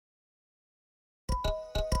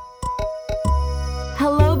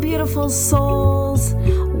beautiful souls.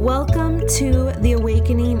 Welcome to The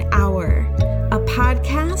Awakening Hour, a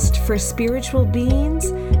podcast for spiritual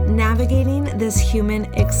beings navigating this human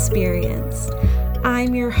experience.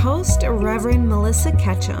 I'm your host, Reverend Melissa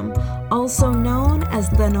Ketchum, also known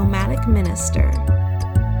as the Nomadic Minister.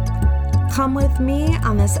 Come with me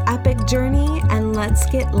on this epic journey and let's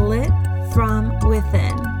get lit from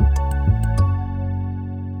within.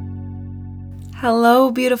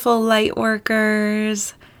 Hello, beautiful light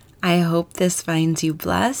workers. I hope this finds you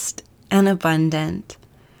blessed and abundant.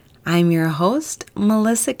 I'm your host,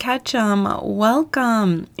 Melissa Ketchum.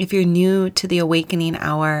 Welcome if you're new to the Awakening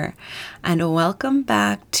Hour, and welcome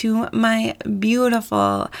back to my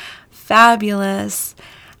beautiful, fabulous,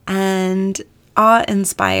 and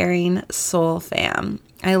awe-inspiring soul fam.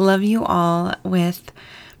 I love you all with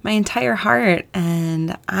my entire heart,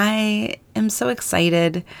 and I am so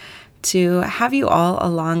excited to have you all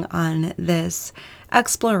along on this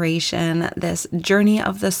exploration, this journey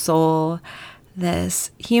of the soul, this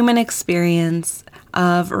human experience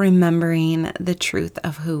of remembering the truth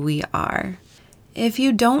of who we are. If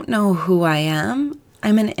you don't know who I am,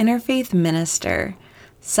 I'm an interfaith minister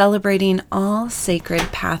celebrating all sacred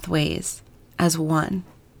pathways as one.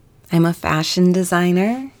 I'm a fashion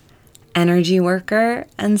designer, energy worker,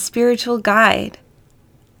 and spiritual guide.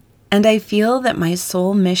 And I feel that my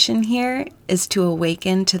sole mission here is to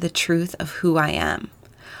awaken to the truth of who I am,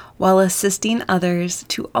 while assisting others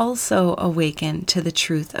to also awaken to the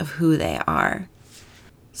truth of who they are.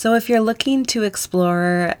 So if you're looking to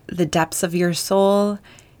explore the depths of your soul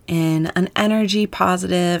in an energy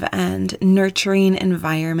positive and nurturing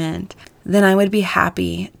environment, then I would be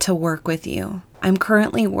happy to work with you. I'm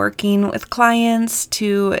currently working with clients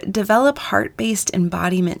to develop heart-based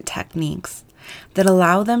embodiment techniques that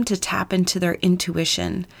allow them to tap into their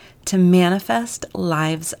intuition to manifest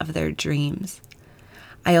lives of their dreams.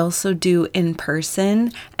 I also do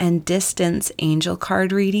in-person and distance angel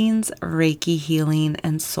card readings, Reiki healing,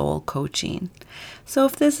 and soul coaching. So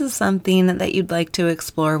if this is something that you'd like to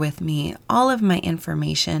explore with me, all of my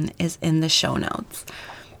information is in the show notes.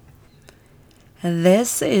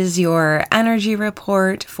 This is your energy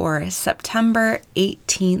report for September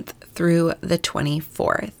 18th through the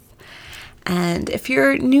 24th. And if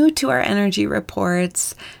you're new to our energy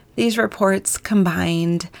reports, these reports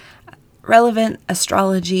combined relevant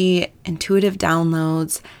astrology, intuitive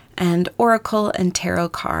downloads, and oracle and tarot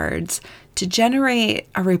cards to generate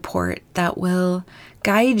a report that will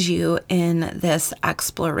guide you in this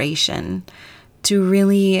exploration, to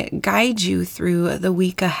really guide you through the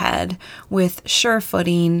week ahead with sure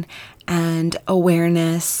footing and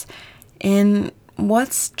awareness in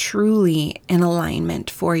what's truly in alignment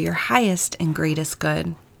for your highest and greatest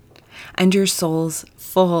good and your soul's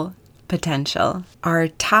full potential. Our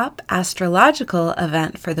top astrological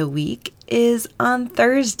event for the week is on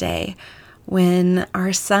Thursday, when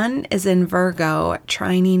our sun is in Virgo,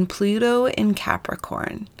 trining Pluto in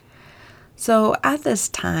Capricorn. So at this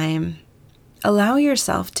time, allow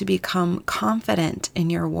yourself to become confident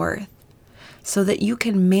in your worth so that you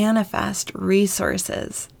can manifest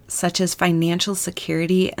resources such as financial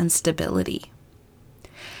security and stability.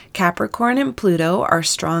 Capricorn and Pluto are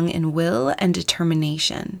strong in will and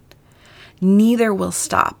determination. Neither will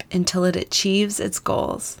stop until it achieves its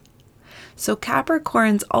goals. So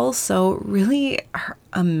Capricorns also really are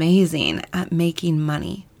amazing at making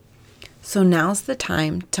money. So now's the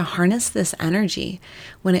time to harness this energy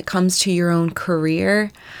when it comes to your own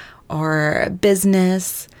career or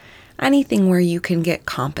business, anything where you can get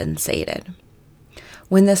compensated.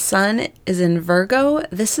 When the sun is in Virgo,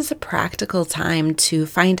 this is a practical time to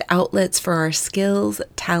find outlets for our skills,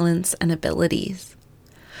 talents, and abilities.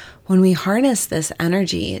 When we harness this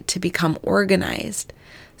energy to become organized,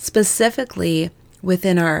 specifically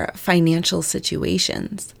within our financial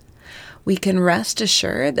situations, we can rest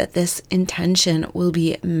assured that this intention will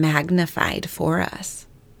be magnified for us.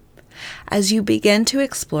 As you begin to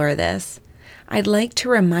explore this, I'd like to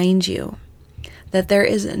remind you that there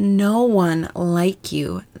is no one like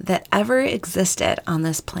you that ever existed on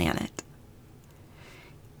this planet.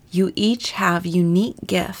 You each have unique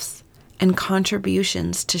gifts and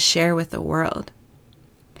contributions to share with the world.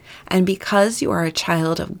 And because you are a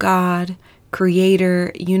child of God,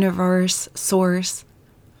 Creator, Universe, Source,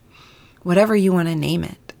 whatever you want to name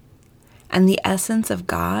it, and the essence of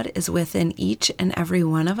God is within each and every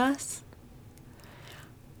one of us,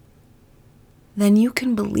 then you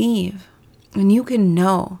can believe and you can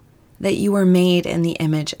know that you are made in the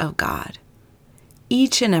image of God.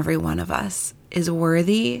 Each and every one of us is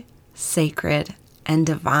worthy, sacred, and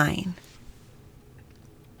divine.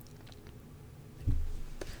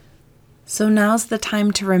 So So now's the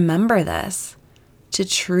time to remember this, to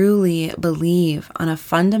truly believe on a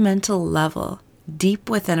fundamental level, deep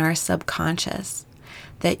within our subconscious,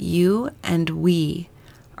 that you and we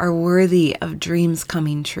are worthy of dreams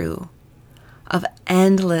coming true, of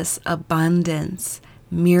endless abundance,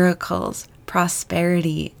 miracles,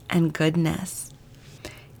 prosperity, and goodness.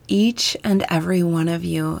 Each and every one of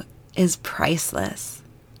you is priceless.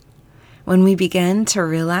 When we begin to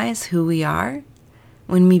realize who we are,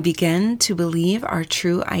 when we begin to believe our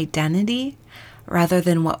true identity rather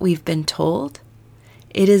than what we've been told,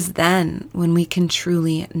 it is then when we can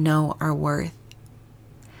truly know our worth.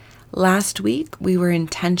 Last week, we were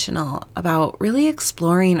intentional about really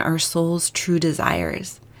exploring our soul's true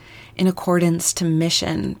desires in accordance to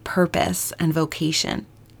mission, purpose, and vocation.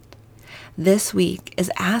 This week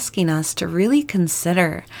is asking us to really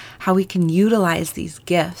consider how we can utilize these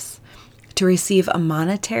gifts to receive a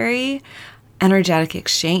monetary, energetic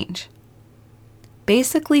exchange.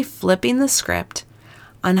 Basically flipping the script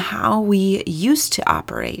on how we used to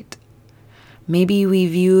operate. Maybe we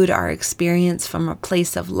viewed our experience from a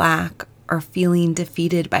place of lack or feeling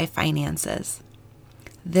defeated by finances.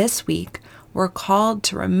 This week, we're called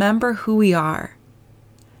to remember who we are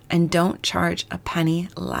and don't charge a penny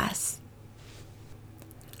less.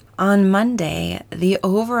 On Monday, the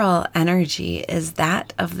overall energy is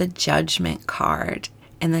that of the Judgment card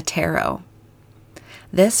in the tarot.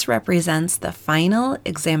 This represents the final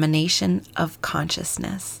examination of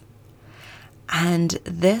consciousness. And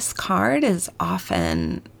this card is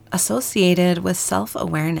often associated with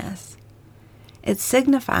self-awareness. It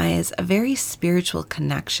signifies a very spiritual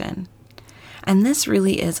connection. And this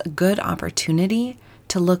really is a good opportunity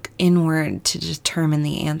to look inward to determine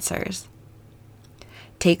the answers.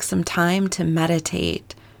 Take some time to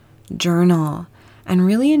meditate, journal, and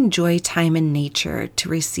really enjoy time in nature to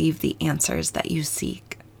receive the answers that you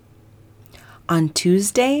seek. On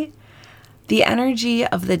Tuesday, the energy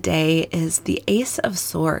of the day is the Ace of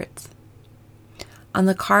Swords. On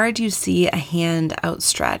the card, you see a hand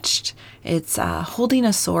outstretched. It's holding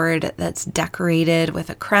a sword that's decorated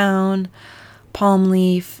with a crown, palm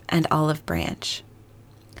leaf, and olive branch.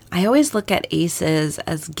 I always look at aces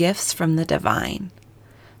as gifts from the divine.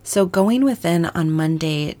 So going within on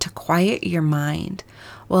Monday to quiet your mind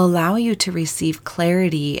will allow you to receive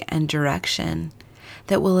clarity and direction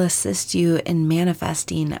that will assist you in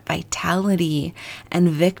manifesting vitality and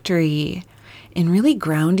victory, in really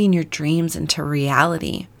grounding your dreams into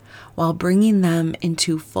reality while bringing them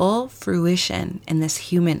into full fruition in this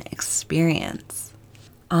human experience.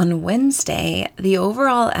 On Wednesday, the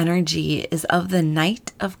overall energy is of the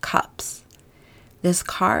Knight of Cups. This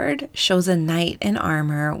card shows a knight in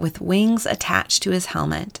armor with wings attached to his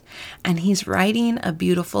helmet, and he's riding a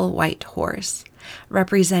beautiful white horse,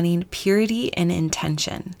 representing purity and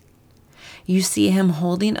intention. You see him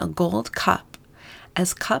holding a gold cup,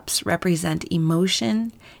 as cups represent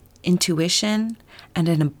emotion, intuition, and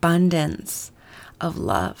an abundance of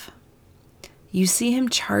love. You see him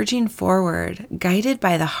charging forward, guided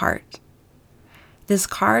by the heart. This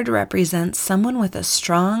card represents someone with a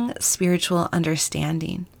strong spiritual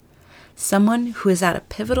understanding, someone who is at a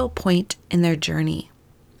pivotal point in their journey,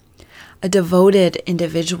 a devoted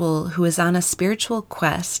individual who is on a spiritual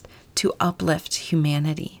quest to uplift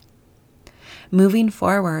humanity. Moving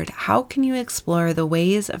forward, how can you explore the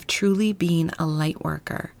ways of truly being a light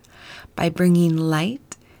worker by bringing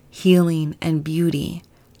light, healing, and beauty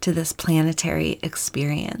to this planetary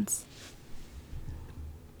experience?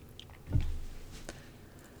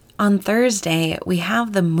 On Thursday, we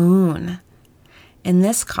have the moon in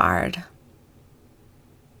this card.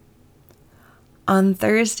 On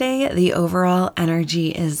Thursday, the overall energy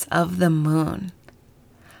is of the moon.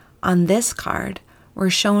 On this card,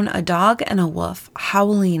 we're shown a dog and a wolf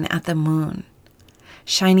howling at the moon,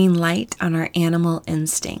 shining light on our animal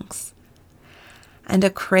instincts. And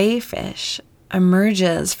a crayfish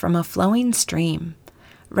emerges from a flowing stream,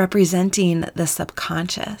 representing the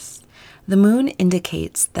subconscious. The moon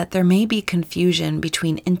indicates that there may be confusion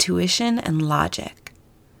between intuition and logic.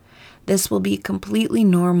 This will be completely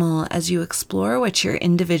normal as you explore what your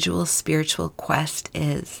individual spiritual quest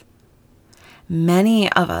is.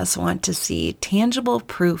 Many of us want to see tangible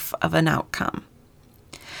proof of an outcome.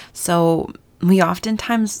 So we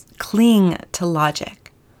oftentimes cling to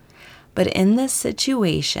logic. But in this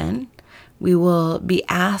situation, we will be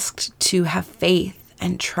asked to have faith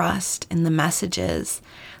and trust in the messages,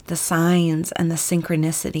 the signs, and the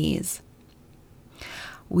synchronicities.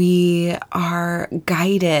 We are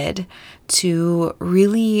guided to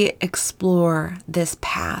really explore this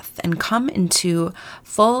path and come into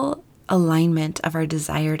full alignment of our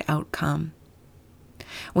desired outcome.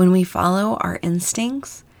 When we follow our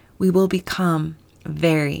instincts, we will become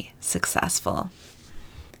very successful.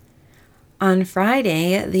 On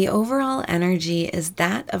Friday, the overall energy is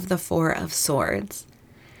that of the Four of Swords.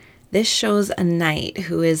 This shows a knight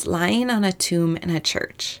who is lying on a tomb in a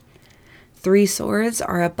church. 3 swords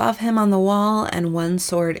are above him on the wall, and 1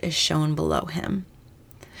 sword is shown below him.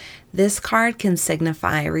 This card can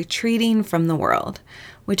signify retreating from the world,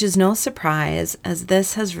 which is no surprise, as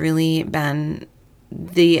this has really been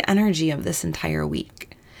the energy of this entire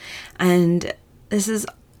week. And this is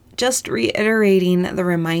just reiterating the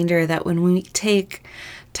reminder that when we take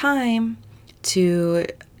time to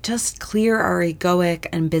just clear our egoic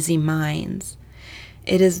and busy minds,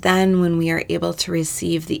 it is then when we are able to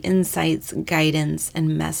receive the insights, guidance,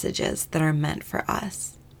 and messages that are meant for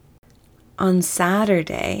us. On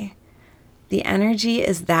Saturday, the energy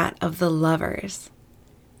is that of the Lovers.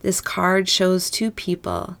 This card shows 2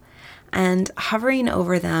 people, and hovering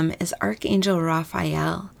over them is Archangel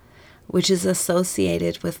Raphael, which is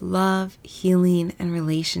associated with love, healing, and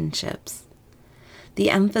relationships. The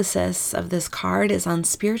emphasis of this card is on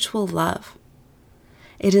spiritual love.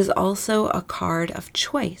 It is also a card of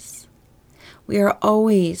choice. We are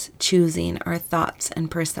always choosing our thoughts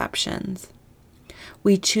and perceptions.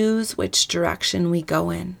 We choose which direction we go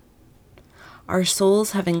in. Our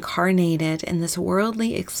souls have incarnated in this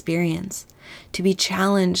worldly experience to be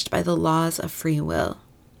challenged by the laws of free will.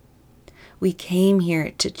 We came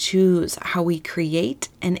here to choose how we create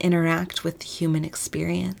and interact with the human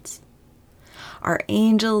experience. Our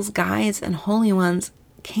angels, guides, and holy ones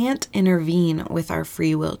can't intervene with our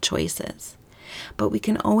free will choices, but we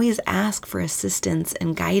can always ask for assistance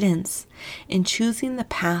and guidance in choosing the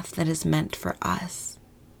path that is meant for us.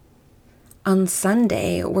 On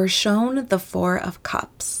Sunday, we're shown the 4 of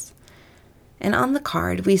Cups, and on the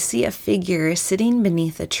card, we see a figure sitting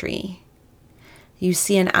beneath a tree. You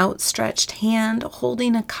see an outstretched hand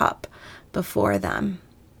holding a cup before them.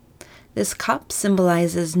 This cup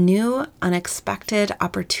symbolizes new, unexpected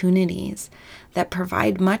opportunities that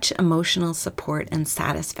provide much emotional support and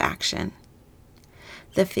satisfaction.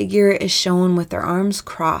 The figure is shown with their arms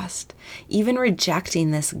crossed, even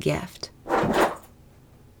rejecting this gift.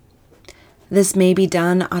 This may be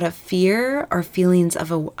done out of fear or feelings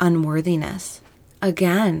of unworthiness.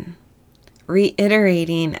 Again,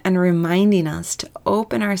 reiterating and reminding us to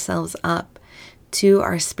open ourselves up to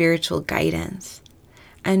our spiritual guidance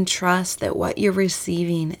and trust that what you're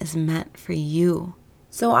receiving is meant for you.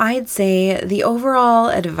 So I'd say the overall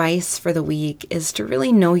advice for the week is to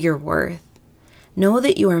really know your worth. Know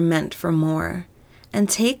that you are meant for more, and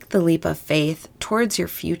take the leap of faith towards your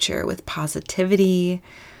future with positivity,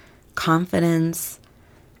 confidence,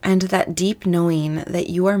 and that deep knowing that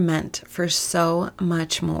you are meant for so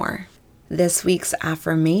much more. This week's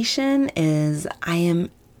affirmation is, I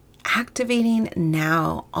am activating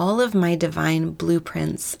now all of my divine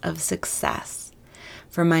blueprints of success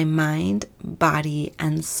for my mind, body,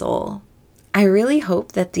 and soul. I really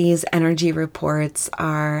hope that these energy reports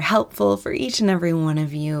are helpful for each and every one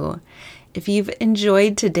of you. If you've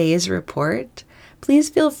enjoyed today's report, please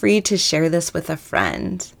feel free to share this with a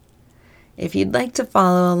friend. If you'd like to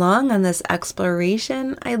follow along on this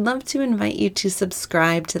exploration, I'd love to invite you to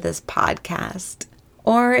subscribe to this podcast.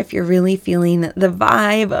 Or if you're really feeling the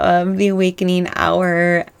vibe of the Awakening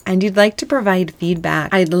Hour and you'd like to provide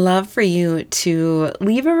feedback, I'd love for you to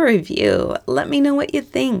leave a review. Let me know what you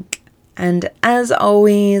think. And as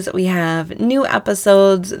always, we have new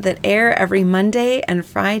episodes that air every Monday and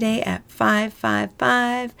Friday at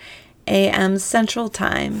 5:55 a.m. Central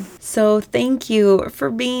Time. So thank you for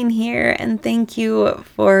being here, and thank you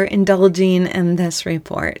for indulging in this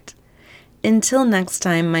report. Until next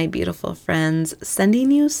time, my beautiful friends, sending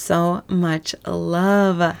you so much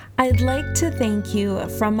love. I'd like to thank you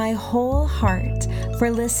from my whole heart for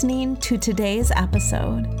listening to today's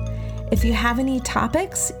episode. If you have any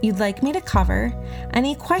topics you'd like me to cover,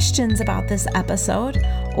 any questions about this episode,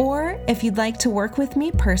 or if you'd like to work with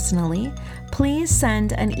me personally, please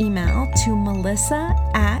send an email to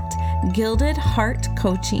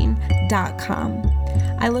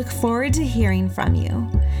melissa@gildedheartcoaching.com. I look forward to hearing from you.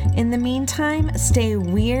 In the meantime, stay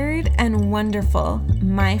weird and wonderful,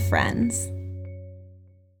 my friends.